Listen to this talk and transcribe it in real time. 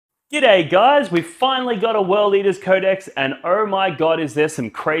G'day guys, we've finally got a World Eaters Codex, and oh my god is there some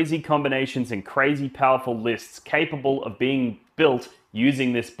crazy combinations and crazy powerful lists capable of being built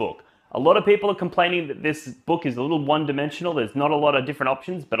using this book. A lot of people are complaining that this book is a little one-dimensional, there's not a lot of different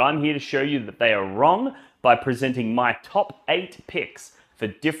options, but I'm here to show you that they are wrong by presenting my top 8 picks for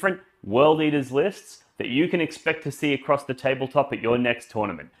different World Eaters lists that you can expect to see across the tabletop at your next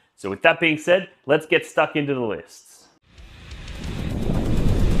tournament. So with that being said, let's get stuck into the lists.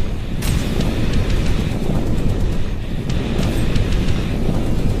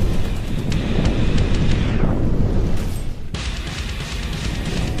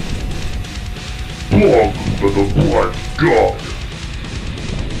 Welcome to the Blood God!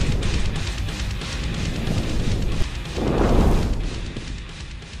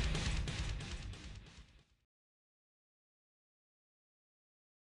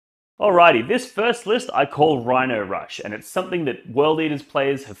 Alrighty, this first list I call Rhino Rush, and it's something that World Eaters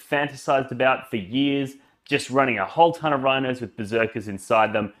players have fantasized about for years, just running a whole ton of rhinos with berserkers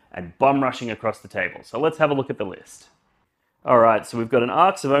inside them and bum rushing across the table. So let's have a look at the list. Alright, so we've got an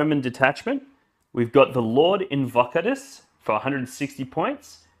Arcs of Omen detachment. We've got the Lord Invocatus for 160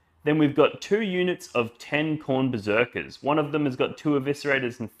 points. Then we've got 2 units of 10 Khorne Berserkers. One of them has got 2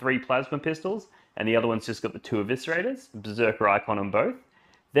 Eviscerators and 3 Plasma Pistols, and the other one's just got the 2 Eviscerators, Berserker icon on both.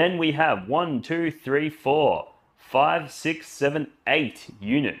 Then we have 1, 2, 3, 4, 5, 6, 7, 8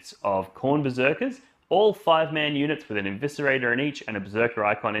 units of Khorne Berserkers, all 5-man units with an Eviscerator in each and a Berserker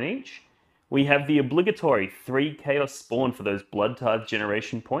icon in each. We have the obligatory 3 Chaos Spawn for those Blood Tithe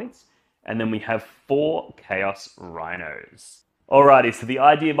generation points. And then we have 4 Chaos Rhinos. Alrighty, so the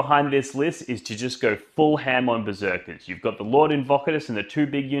idea behind this list is to just go full ham on Berserkers. You've got the Lord Invocatus and the 2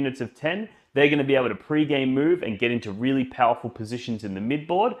 big units of 10. They're going to be able to pre-game move and get into really powerful positions in the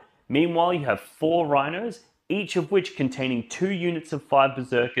midboard. Meanwhile, you have 4 Rhinos, each of which containing 2 units of 5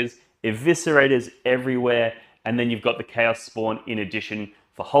 Berserkers, Eviscerators everywhere, and then you've got the Chaos Spawn in addition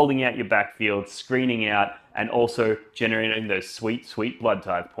for holding out your backfield, screening out, and also generating those sweet, sweet Blood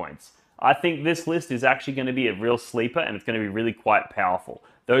Tithe points. I think this list is actually going to be a real sleeper, and it's going to be really quite powerful.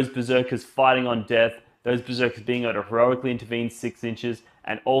 Those Berserkers fighting on death, those Berserkers being able to heroically intervene 6 inches,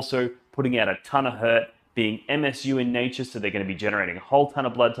 and also putting out a ton of hurt, being MSU in nature, so they're going to be generating a whole ton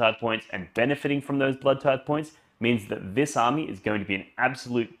of Blood Tithe points, and benefiting from those Blood Tithe points means that this army is going to be an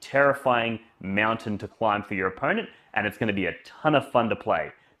absolute terrifying mountain to climb for your opponent, and it's going to be a ton of fun to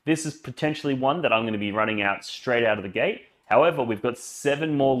play. This is potentially one that I'm going to be running out straight out of the gate. However, we've got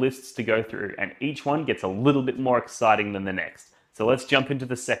 7 more lists to go through, and each one gets a little bit more exciting than the next. So let's jump into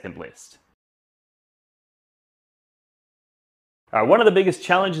the second list. One of the biggest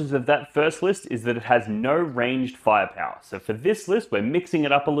challenges of that first list is that it has no ranged firepower. So for this list, we're mixing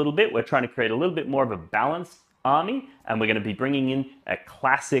it up a little bit. We're trying to create a little bit more of a balanced army, and we're going to be bringing in a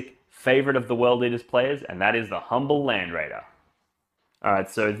classic favorite of the World Eaters players, and that is the Humble Land Raider. Alright,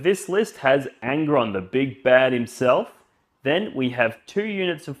 so this list has Angron, the big bad himself. Then we have 2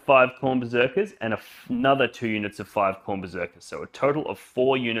 units of 5 Khorne Berserkers and another 2 units of 5 Khorne Berserkers, so a total of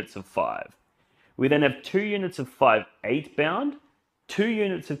 4 units of 5. We then have 2 units of 5 Eightbound, 2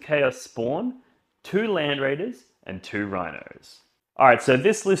 units of Chaos Spawn, 2 Land Raiders, and 2 Rhinos. Alright, so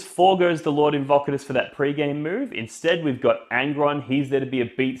this list forgoes the Lord Invocatus for that pre-game move. Instead, we've got Angron. He's there to be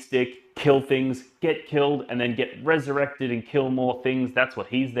a beat stick, kill things, get killed, and then get resurrected and kill more things. That's what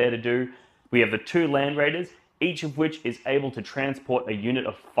he's there to do. We have the 2 Land Raiders, each of which is able to transport a unit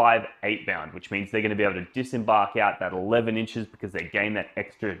of 5 Eightbound, which means they're going to be able to disembark out that 11 inches because they gain that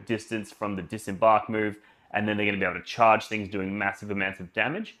extra distance from the disembark move, and then they're going to be able to charge things doing massive amounts of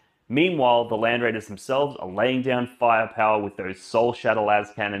damage. Meanwhile, the Land Raiders themselves are laying down firepower with those Soul Shatter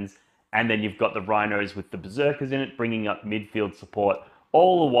Las Cannons, and then you've got the Rhinos with the Berserkers in it, bringing up midfield support.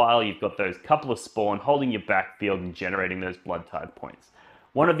 All the while, you've got those couple of Spawn holding your backfield and generating those Blood Tithe points.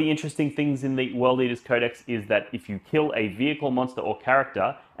 One of the interesting things in the World Eaters Codex is that if you kill a vehicle, monster, or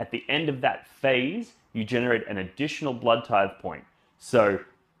character, at the end of that phase, you generate an additional Blood Tithe point. So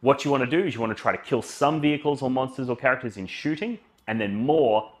what you want to do is you want to try to kill some vehicles or monsters or characters in shooting, and then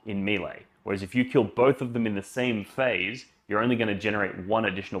more in melee. Whereas if you kill both of them in the same phase, you're only going to generate 1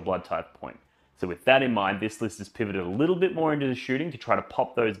 additional Blood Tithe point. So with that in mind, this list is pivoted a little bit more into the shooting to try to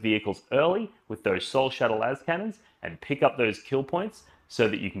pop those vehicles early with those Soul Shatter Las Cannons and pick up those kill points, so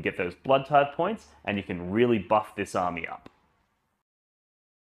that you can get those Blood Tithe points and you can really buff this army up.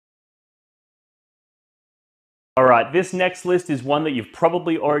 Alright, this next list is one that you've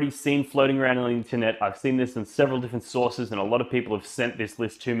probably already seen floating around on the internet. I've seen this in several different sources, and a lot of people have sent this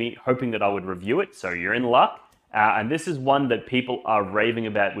list to me hoping that I would review it, so you're in luck. And this is one that people are raving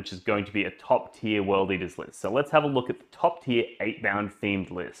about, which is going to be a top tier World Eaters list. So let's have a look at the top tier 8-bound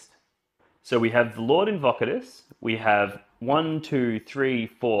themed list. So we have the Lord Invocatus, we have 1, 2, 3,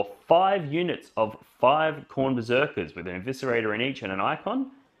 4, 5 units of 5 Khorne Berserkers with an Eviscerator in each and an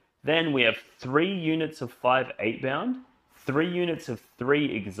icon. Then we have 3 units of 5 8-bound, 3 units of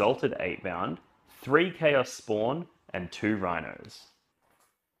 3 Exalted 8-bound, 3 Chaos Spawn, and 2 Rhinos.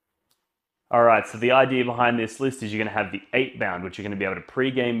 Alright, so the idea behind this list is you're going to have the 8-bound, which you're going to be able to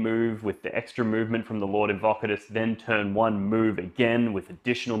pre-game move with the extra movement from the Lord Invocatus, then turn 1 move again with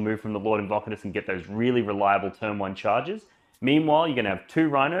additional move from the Lord Invocatus and get those really reliable turn 1 charges. Meanwhile, you're going to have 2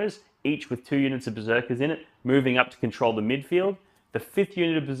 Rhinos, each with 2 units of Berserkers in it, moving up to control the midfield. The 5th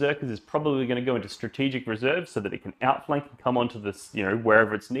unit of Berserkers is probably going to go into strategic reserve so that it can outflank and come onto this,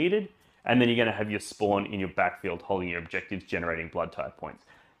 wherever it's needed. And then you're going to have your spawn in your backfield holding your objectives, generating blood type points.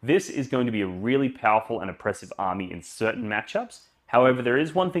 This is going to be a really powerful and oppressive army in certain matchups. However, there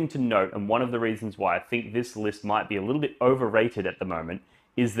is one thing to note, and one of the reasons why I think this list might be a little bit overrated at the moment,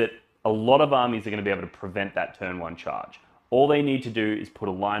 is that a lot of armies are going to be able to prevent that turn 1 charge. All they need to do is put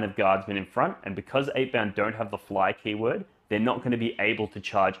a line of guardsmen in front, and because 8-bound don't have the fly keyword, they're not going to be able to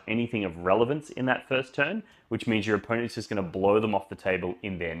charge anything of relevance in that first turn, which means your opponent's just going to blow them off the table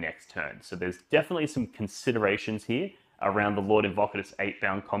in their next turn. So there's definitely some considerations here around the Lord Invocatus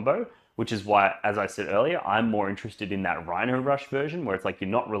 8-bound combo, which is why, as I said earlier, I'm more interested in that Rhino Rush version, where it's like you're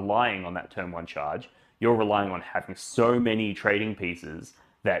not relying on that turn 1 charge, you're relying on having so many trading pieces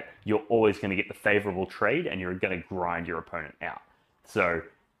that you're always going to get the favorable trade and you're going to grind your opponent out. So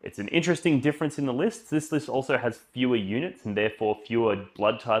it's an interesting difference in the lists. This list also has fewer units and therefore fewer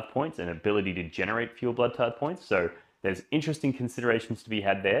blood tithe points and ability to generate fewer blood tithe points. So there's interesting considerations to be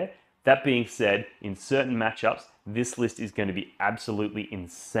had there. That being said, in certain matchups, this list is going to be absolutely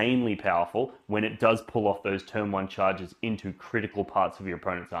insanely powerful when it does pull off those turn 1 charges into critical parts of your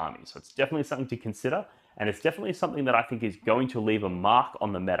opponent's army. So it's definitely something to consider, and it's definitely something that I think is going to leave a mark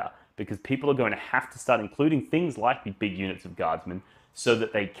on the meta, because people are going to have to start including things like the big units of guardsmen so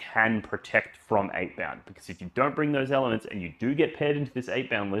that they can protect from 8-bound. Because if you don't bring those elements and you do get paired into this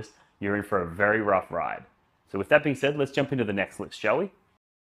 8-bound list, you're in for a very rough ride. So with that being said, let's jump into the next list, shall we?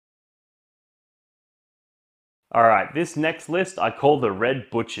 Alright, this next list I call the Red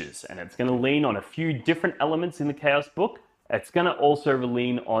Butchers, and it's going to lean on a few different elements in the Chaos book. It's going to also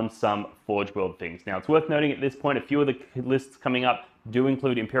lean on some Forge World things. Now, it's worth noting at this point, a few of the lists coming up do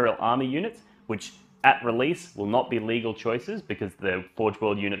include Imperial Army units, which at release will not be legal choices because the Forge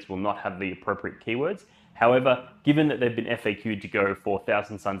World units will not have the appropriate keywords. However, given that they've been FAQ'd to go for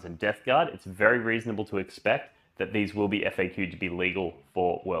Thousand Suns and Death Guard, it's very reasonable to expect that these will be FAQ'd to be legal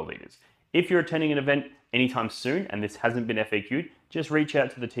for World Eaters. If you're attending an event anytime soon and this hasn't been FAQ'd, just reach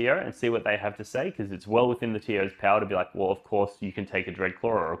out to the TO and see what they have to say, because it's well within the TO's power to be like, well, of course you can take a Dreadclaw,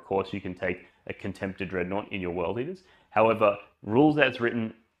 or of course you can take a Contempted Dreadnought in your World Eaters. However, rules as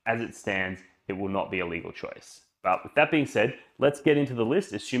written, as it stands, it will not be a legal choice. But with that being said, let's get into the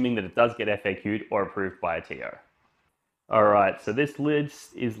list, assuming that it does get FAQ'd or approved by a TO. Alright, so this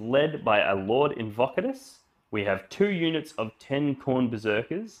list is led by a Lord Invocatus. We have 2 units of 10 Khorne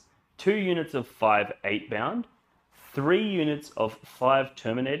Berserkers, 2 units of 5 8-bound, 3 units of 5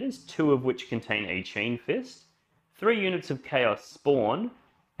 Terminators, 2 of which contain a Chain Fist, 3 units of Chaos Spawn,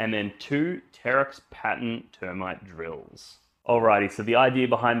 and then 2 Terex Pattern Termite Drills. Alrighty, so the idea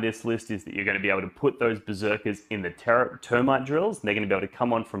behind this list is that you're going to be able to put those Berserkers in the Termite Drills, and they're going to be able to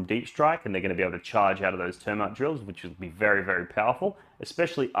come on from Deep Strike, and they're going to be able to charge out of those Termite Drills, which will be very, very powerful,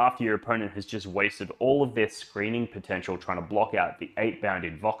 especially after your opponent has just wasted all of their screening potential trying to block out the 8-bound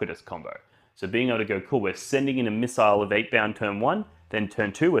Invocatus combo. So being able to go, cool, we're sending in a missile of 8-bound turn 1, then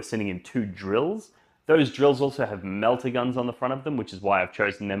turn 2, we're sending in 2 drills. Those drills also have melter guns on the front of them, which is why I've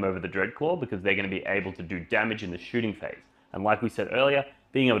chosen them over the Dreadclaw, because they're going to be able to do damage in the shooting phase. And like we said earlier,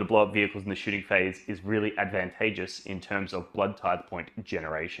 being able to blow up vehicles in the shooting phase is really advantageous in terms of blood tithe point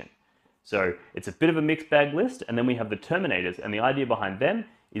generation. So it's a bit of a mixed bag list, and then we have the Terminators, and the idea behind them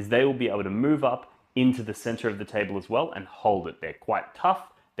is they will be able to move up into the center of the table as well and hold it. They're quite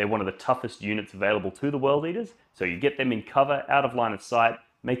tough. They're one of the toughest units available to the World Eaters, so you get them in cover, out of line of sight,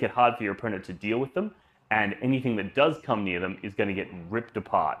 make it hard for your opponent to deal with them, and anything that does come near them is going to get ripped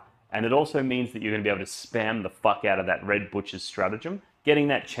apart. And it also means that you're going to be able to spam the fuck out of that Red Butcher's stratagem. Getting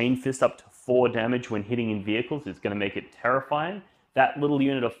that Chain Fist up to 4 damage when hitting in vehicles is going to make it terrifying. That little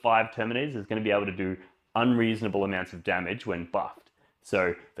unit of 5 Terminators is going to be able to do unreasonable amounts of damage when buffed.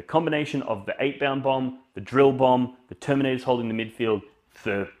 So the combination of the 8-bound bomb, the drill bomb, the Terminators holding the midfield,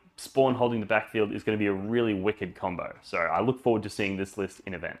 the Spawn holding the backfield is going to be a really wicked combo. So I look forward to seeing this list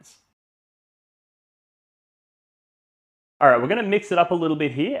in events. All right, we're going to mix it up a little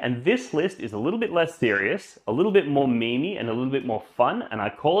bit here, and this list is a little bit less serious, a little bit more memey, and a little bit more fun, and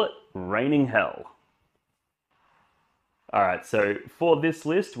I call it Raining Hell. All right, so for this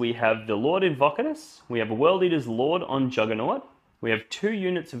list, we have the Lord Invocatus, we have a World Eater's Lord on Juggernaut, we have 2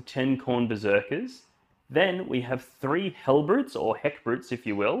 units of 10 Khorne Berserkers, then we have 3 Hellbrutes, or Heckbrutes if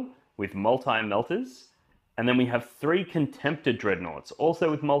you will, with multi-melters, and then we have 3 Contemptor Dreadnoughts,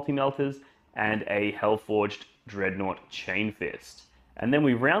 also with multi-melters, and a Hellforged Dreadnought Chain Fist. And then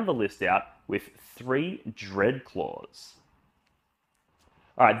we round the list out with 3 Dreadclaws.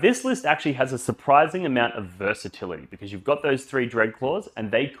 Alright, this list actually has a surprising amount of versatility because you've got those 3 Dreadclaws and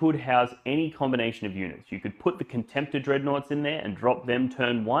they could house any combination of units. You could put the Contemptor Dreadnoughts in there and drop them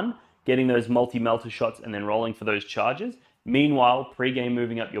turn 1, getting those multi-melter shots and then rolling for those charges. Meanwhile, pre-game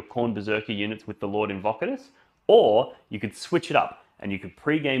moving up your Khorne Berserker units with the Lord Invocatus. Or you could switch it up and you could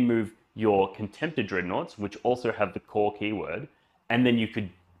pre-game move your Contemptor Dreadnoughts, which also have the core keyword, and then you could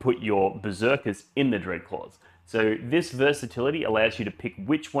put your Berserkers in the Dreadclaws. So this versatility allows you to pick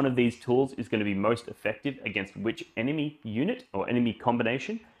which one of these tools is going to be most effective against which enemy unit or enemy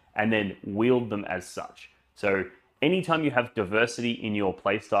combination, and then wield them as such. So anytime you have diversity in your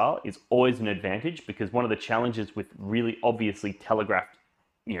playstyle is always an advantage, because one of the challenges with really obviously telegraphed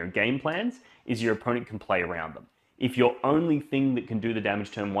game plans is your opponent can play around them. If your only thing that can do the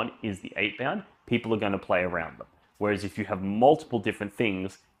damage turn 1 is the 8-bound, people are going to play around them. Whereas if you have multiple different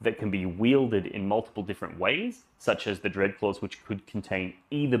things that can be wielded in multiple different ways, such as the Dreadclaws, which could contain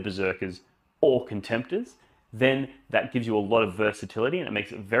either Berserkers or Contemptors, then that gives you a lot of versatility and it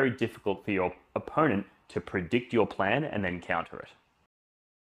makes it very difficult for your opponent to predict your plan and then counter it.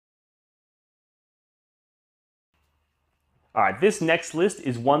 Alright, this next list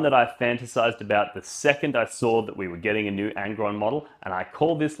is one that I fantasized about the second I saw that we were getting a new Angron model, and I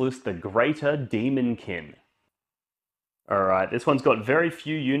call this list the Greater Daemonkin. Alright, this one's got very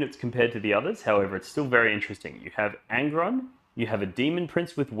few units compared to the others, however it's still very interesting. You have Angron, you have a Demon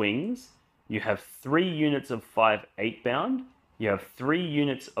Prince with wings, you have 3 units of 5 8-bound, you have 3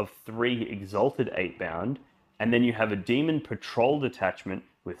 units of 3 Exalted 8-bound, and then you have a Demon Patrol detachment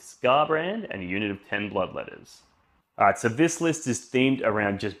with Scarbrand and a unit of 10 Bloodletters. Alright, so this list is themed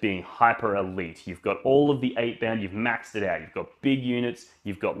around just being hyper elite. You've got all of the 8-bound, you've maxed it out. You've got big units,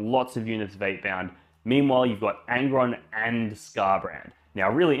 you've got lots of units of 8-bound. Meanwhile, you've got Angron and Scarbrand. Now,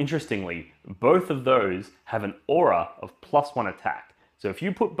 really interestingly, both of those have an aura of +1 attack. So if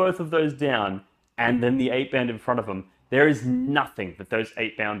you put both of those down and then the 8-bound in front of them, there is nothing that those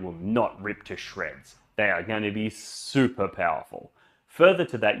 8-bound will not rip to shreds. They are going to be super powerful. Further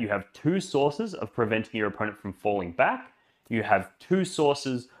to that, you have 2 sources of preventing your opponent from falling back. You have 2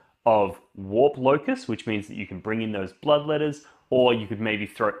 sources of Warp Locus, which means that you can bring in those Bloodletters, or you could maybe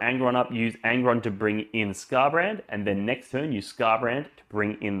throw Angron up, use Angron to bring in Scarbrand, and then next turn use Scarbrand to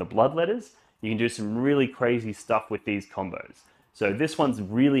bring in the Bloodletters. You can do some really crazy stuff with these combos. So this one's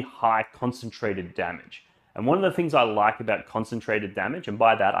really high concentrated damage. And one of the things I like about concentrated damage, and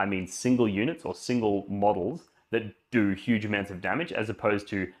by that I mean single units or single models that do huge amounts of damage, as opposed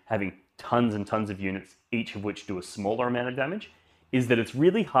to having tons and tons of units, each of which do a smaller amount of damage, is that it's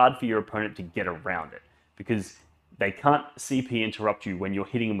really hard for your opponent to get around it, because they can't CP interrupt you when you're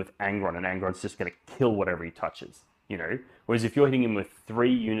hitting him with Angron, and Angron's just going to kill whatever he touches, Whereas if you're hitting him with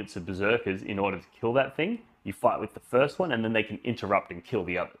 3 units of Berserkers in order to kill that thing, you fight with the first one, and then they can interrupt and kill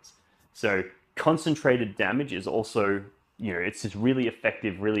the others. So concentrated damage is also, it's just really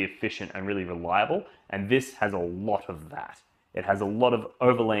effective, really efficient, and really reliable, and this has a lot of that. It has a lot of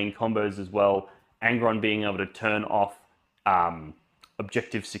overlaying combos as well. Angron being able to turn off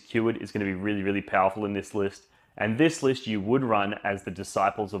objective secured is going to be really, really powerful in this list. And this list you would run as the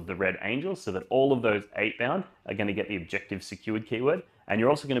Disciples of the Red Angels, so that all of those 8-bound are going to get the objective secured keyword, and you're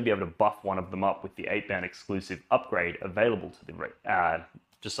also going to be able to buff one of them up with the 8-bound exclusive upgrade available to the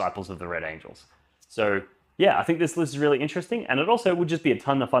Disciples of the Red Angels. So yeah, I think this list is really interesting, and it also would just be a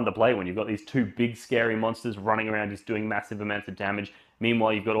ton of fun to play when you've got these 2 big scary monsters running around just doing massive amounts of damage.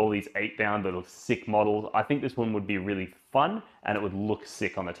 Meanwhile, you've got all these 8-bound little sick models. I think this one would be really fun, and it would look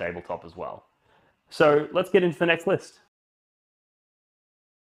sick on the tabletop as well. So let's get into the next list.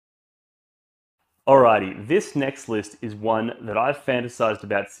 Alrighty, this next list is one that I've fantasized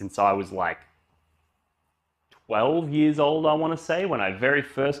about since I was like 12 years old, I want to say. When I very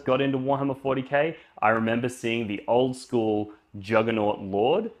first got into Warhammer 40k, I remember seeing the old school Juggernaut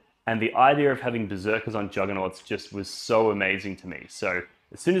Lord, and the idea of having Berserkers on Juggernauts just was so amazing to me. So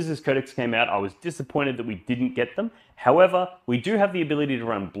as soon as this codex came out, I was disappointed that we didn't get them. However, we do have the ability to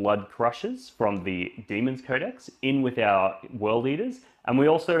run Blood Crushers from the Demons codex in with our World Eaters, and we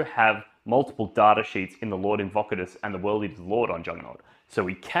also have multiple data sheets in the Lord Invocadus and the World Eaters Lord on Juggernaut. So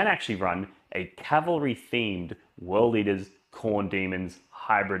we can actually run a cavalry-themed World Eaters Khorne Demons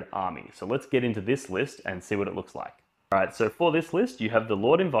hybrid army. So let's get into this list and see what it looks like. All right, so for this list, you have the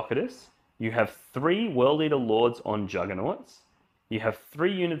Lord Invocadus, you have 3 World Eater Lords on Juggernauts, you have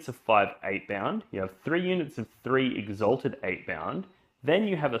 3 units of 5 8-bound, you have 3 units of 3 Exalted 8-bound, then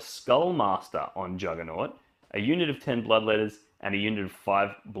you have a Skullmaster on Juggernaut, a unit of 10 Bloodletters, and a unit of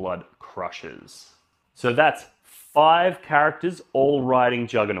 5 Blood Crushers. So that's 5 characters all riding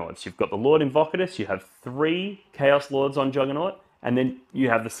Juggernauts. You've got the Lord Invocadus, you have 3 Chaos Lords on Juggernaut, and then you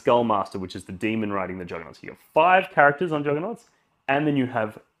have the Skullmaster, which is the demon riding the Juggernauts. You have 5 characters on Juggernauts, and then you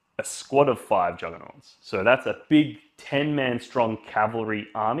have a squad of 5 Juggernauts. So that's a big 10-man strong cavalry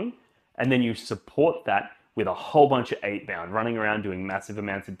army, and then you support that with a whole bunch of 8-bound, running around doing massive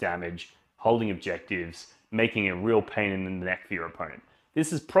amounts of damage, holding objectives, making a real pain in the neck for your opponent.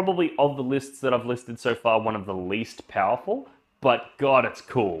 This is probably, of the lists that I've listed so far, one of the least powerful, but God, it's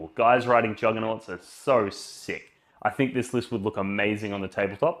cool. Guys riding Juggernauts are so sick. I think this list would look amazing on the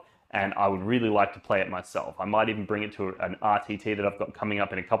tabletop, and I would really like to play it myself. I might even bring it to an RTT that I've got coming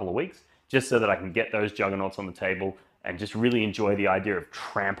up in a couple of weeks, just so that I can get those Juggernauts on the table and just really enjoy the idea of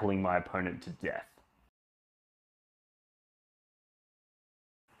trampling my opponent to death.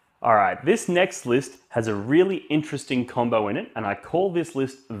 All right, this next list has a really interesting combo in it, and I call this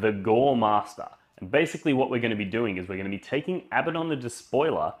list the Goremaster. And basically what we're going to be doing is we're going to be taking Abaddon the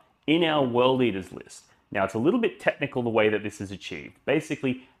Despoiler in our World Eaters list. Now, it's a little bit technical the way that this is achieved.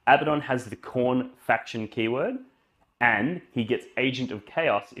 Basically, Abaddon has the Khorne faction keyword, and he gets Agent of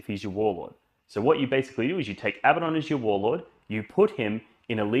Chaos if he's your Warlord. So what you basically do is you take Abaddon as your Warlord, you put him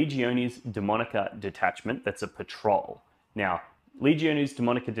in a Legiones Daemonica detachment that's a patrol. Now, Legiones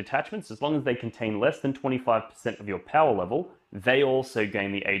Daemonica detachments, as long as they contain less than 25% of your power level, they also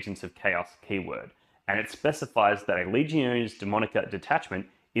gain the Agents of Chaos keyword. And it specifies that a Legiones Daemonica detachment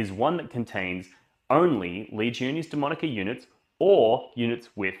is one that contains only Legiones Daemonica units or units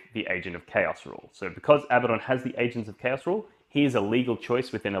with the Agent of Chaos rule. So because Abaddon has the Agents of Chaos rule, he is a legal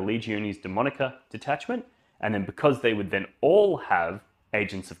choice within a Legiones Daemonica detachment, and then because they would then all have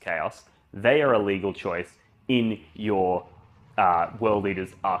Agents of Chaos, they are a legal choice in your World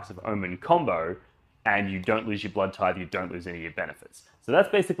Eaters Arcs of Omen combo, and you don't lose your Blood Tithe, you don't lose any of your benefits. So that's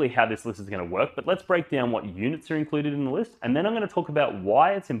basically how this list is going to work, but let's break down what units are included in the list, and then I'm going to talk about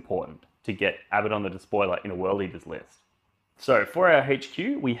why it's important to get Abaddon the Despoiler in a World Eaters list. So for our HQ,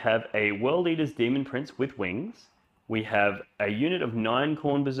 we have a World Eaters Demon Prince with wings, we have a unit of 9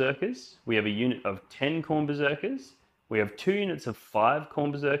 Khorne Berserkers, we have a unit of 10 Khorne Berserkers, we have 2 units of 5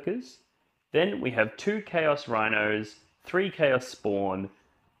 Khorne Berserkers, then we have 2 Chaos Rhinos, 3 Chaos Spawn,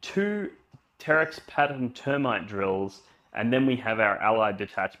 2 Terex Pattern Termite Drills, and then we have our allied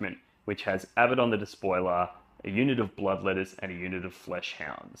detachment, which has Abaddon the Despoiler, a unit of Bloodletters, and a unit of Flesh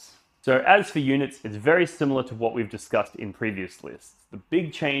Hounds. So as for units, it's very similar to what we've discussed in previous lists. The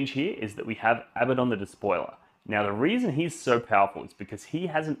big change here is that we have Abaddon the Despoiler. Now the reason he's so powerful is because he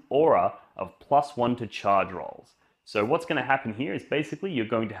has an aura of +1 to charge rolls. So what's going to happen here is basically you're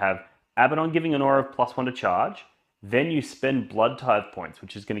going to have Abaddon giving an aura of +1 to charge, then you spend Blood Tithe points,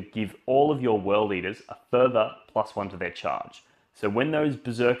 which is going to give all of your World Eaters a further +1 to their charge. So when those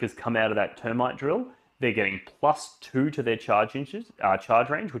Berserkers come out of that Termite Drill, they're getting +2 to their charge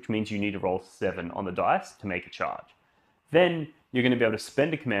range, which means you need to roll 7 on the dice to make a charge. Then you're going to be able to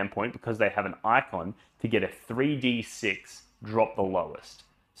spend a command point because they have an icon to get a 3d6, drop the lowest.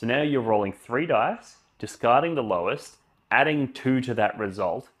 So now you're rolling 3 dice, discarding the lowest, adding 2 to that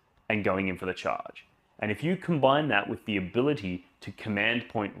result, and going in for the charge. And if you combine that with the ability to command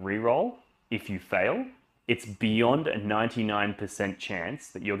point reroll, if you fail, it's beyond a 99% chance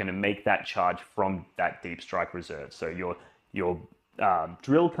that you're going to make that charge from that Deep Strike reserve. So your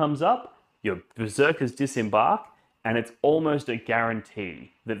drill comes up, your Berserkers disembark, and it's almost a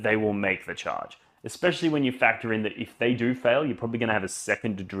guarantee that they will make the charge. Especially when you factor in that if they do fail, you're probably going to have a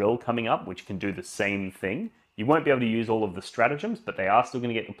second drill coming up, which can do the same thing. You won't be able to use all of the stratagems, but they are still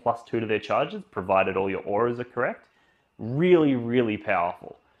going to get the +2 to their charges, provided all your auras are correct. Really, really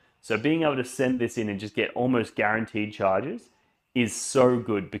powerful. So being able to send this in and just get almost guaranteed charges is so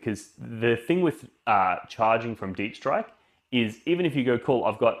good, because the thing with charging from Deep Strike is even if you go, cool,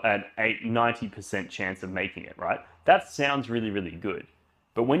 I've got an 90% chance of making it, right? That sounds really, really good.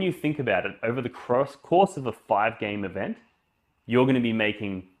 But when you think about it, over the course of a 5-game event, you're going to be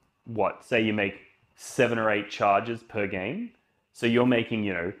making, what, say you make 7 or 8 charges per game. So you're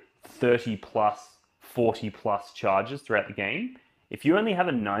making, 30 plus, 40 plus charges throughout the game. If you only have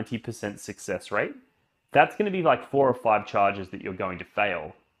a 90% success rate, that's going to be like 4 or 5 charges that you're going to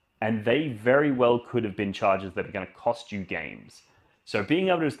fail and they very well could have been charges that are going to cost you games. So being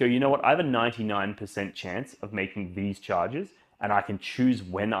able to just go, you know what, I have a 99% chance of making these charges, and I can choose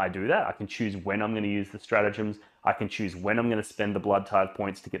when I do that. I can choose when I'm going to use the stratagems. I can choose when I'm going to spend the Blood Tithe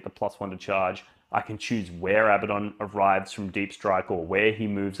points to get the +1 to charge. I can choose where Abaddon arrives from Deep Strike or where he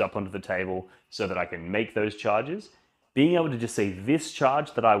moves up onto the table so that I can make those charges. Being able to just say this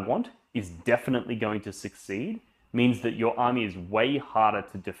charge that I want is definitely going to succeed means that your army is way harder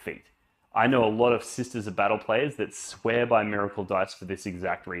to defeat. I know a lot of Sisters of Battle players that swear by Miracle Dice for this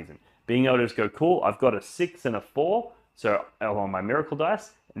exact reason. Being able to just go, cool, I've got a 6 and a 4, so on my Miracle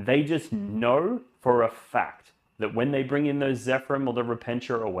Dice, they just know for a fact that when they bring in those Zephyrim or the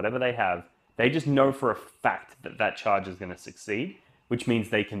Repentia or whatever they have, they just know for a fact that that charge is going to succeed, which means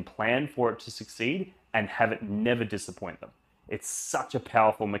they can plan for it to succeed and have it never disappoint them. It's such a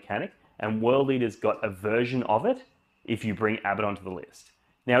powerful mechanic, and World Eater's got a version of it if you bring Abaddon to the list.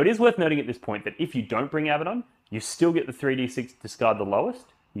 Now, it is worth noting at this point that if you don't bring Abaddon, you still get the 3d6 discard the lowest,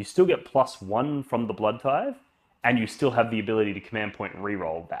 you still get +1 from the Blood Tithe, and you still have the ability to command point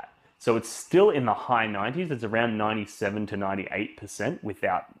reroll that. So it's still in the high 90s, it's around 97 to 98%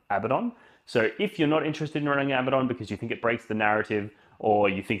 without Abaddon. So if you're not interested in running Abaddon because you think it breaks the narrative, or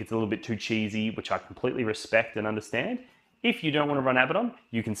you think it's a little bit too cheesy, which I completely respect and understand, if you don't want to run Abaddon,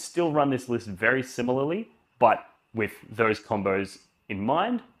 you can still run this list very similarly, but with those combos in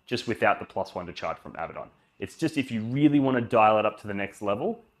mind, just without the +1 to charge from Abaddon. It's just if you really want to dial it up to the next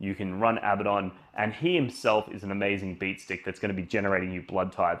level, you can run Abaddon, and he himself is an amazing beat stick that's going to be generating you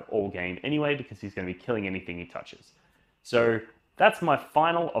Blood Tithe all game anyway, because he's going to be killing anything he touches. So that's my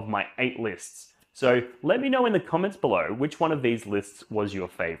final of my 8 lists. So let me know in the comments below which one of these lists was your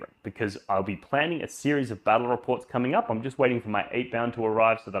favorite, because I'll be planning a series of battle reports coming up. I'm just waiting for my 8-bound to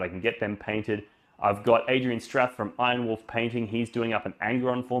arrive so that I can get them painted. I've got Adrian Strath from Iron Wolf Painting. He's doing up an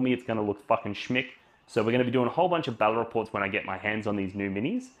Angron for me. It's going to look fucking schmick. So we're going to be doing a whole bunch of battle reports when I get my hands on these new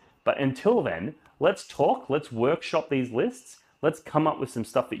minis. But until then, let's talk, let's workshop these lists. Let's come up with some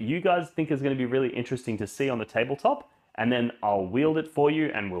stuff that you guys think is going to be really interesting to see on the tabletop. And then I'll wield it for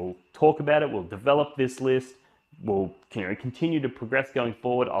you and we'll talk about it. We'll develop this list. We'll continue to progress going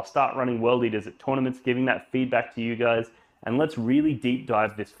forward. I'll start running World Eaters at tournaments, giving that feedback to you guys. And let's really deep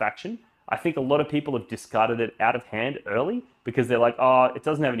dive this faction. I think a lot of people have discarded it out of hand early because they're like, oh, it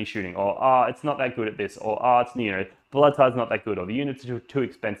doesn't have any shooting, or oh, it's not that good at this, or oh, it's, Blood Tithe's not that good, or the units are too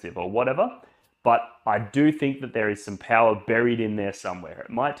expensive, or whatever. But I do think that there is some power buried in there somewhere. It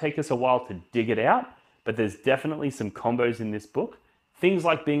might take us a while to dig it out, but there's definitely some combos in this book. Things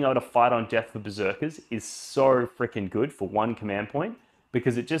like being able to fight on death for Berserkers is so freaking good for 1 command point,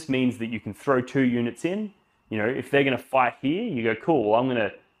 because it just means that you can throw 2 units in. If they're going to fight here, you go, cool, well, I'm going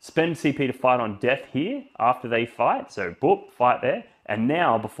to spend CP to fight on death here after they fight. So, boop, fight there. And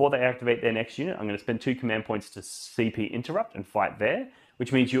now, before they activate their next unit, I'm going to spend 2 command points to CP interrupt and fight there,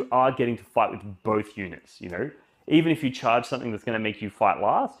 which means you are getting to fight with both units, Even if you charge something that's going to make you fight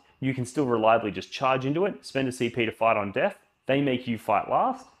last, you can still reliably just charge into it, spend a CP to fight on death. They make you fight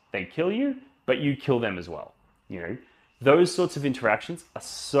last, they kill you, but you kill them as well. Those sorts of interactions are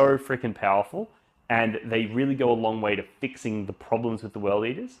so freaking powerful. And they really go a long way to fixing the problems with the World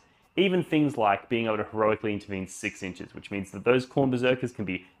Eaters. Even things like being able to heroically intervene 6 inches, which means that those Khorne Berserkers can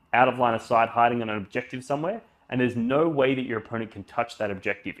be out of line of sight, hiding on an objective somewhere, and there's no way that your opponent can touch that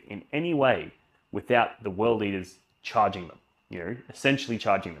objective in any way without the World Eaters charging them. Essentially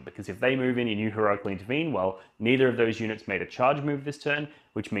charging them, because if they move in and you heroically intervene, well, neither of those units made a charge move this turn,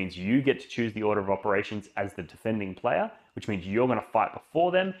 which means you get to choose the order of operations as the defending player, which means you're going to fight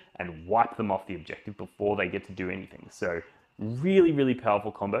before them and wipe them off the objective before they get to do anything. So really, really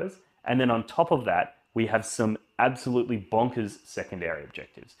powerful combos. And then on top of that, we have some absolutely bonkers secondary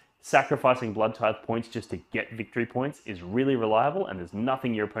objectives. Sacrificing Blood Tithe points just to get victory points is really reliable, and there's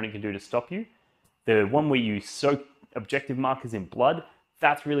nothing your opponent can do to stop you. The one where you soak objective markers in blood,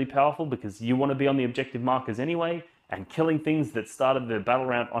 that's really powerful because you want to be on the objective markers anyway, and killing things that started the battle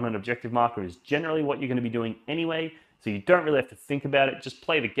round on an objective marker is generally what you're going to be doing anyway, so you don't really have to think about it. Just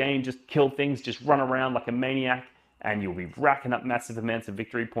play the game, just kill things, just run around like a maniac, and you'll be racking up massive amounts of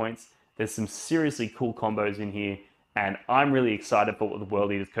victory points. There's some seriously cool combos in here, and I'm really excited for what the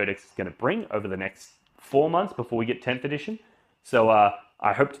World Eaters Codex is going to bring over the next 4 months before we get 10th edition. So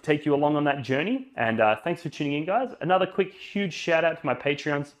I hope to take you along on that journey, and thanks for tuning in, guys. Another quick, huge shout out to my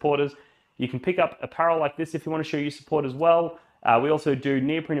Patreon supporters. You can pick up apparel like this if you want to show your support as well. We also do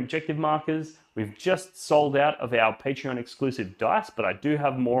neoprene objective markers. We've just sold out of our Patreon exclusive dice, but I do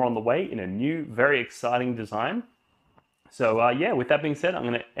have more on the way in a new, very exciting design. So yeah, with that being said, I'm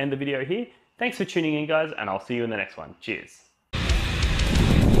going to end the video here. Thanks for tuning in, guys, and I'll see you in the next one. Cheers.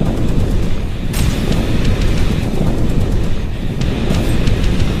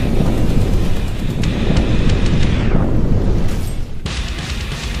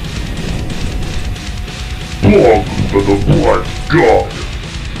 Dog for the Blood God.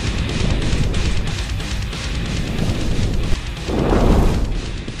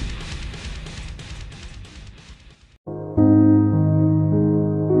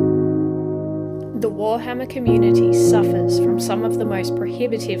 The Warhammer community suffers from some of the most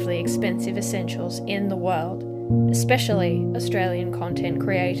prohibitively expensive essentials in the world, especially Australian content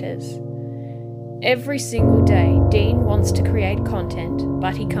creators. Every single day, Dean wants to create content,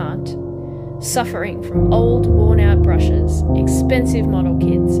 but he can't. Suffering from old, worn-out brushes, expensive model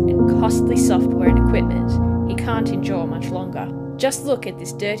kits, and costly software and equipment, he can't endure much longer. Just look at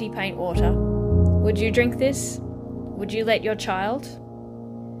this dirty paint water. Would you drink this? Would you let your child?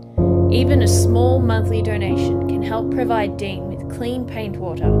 Even a small monthly donation can help provide Dean with clean paint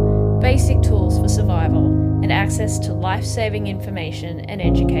water, basic tools for survival, and access to life-saving information and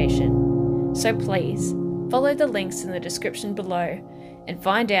education. So please, follow the links in the description below and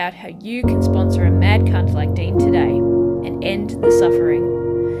find out how you can sponsor a mad cunt like Dean today and end the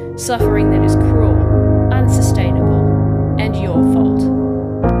suffering. Suffering that is cruel, unsustainable, and your fault.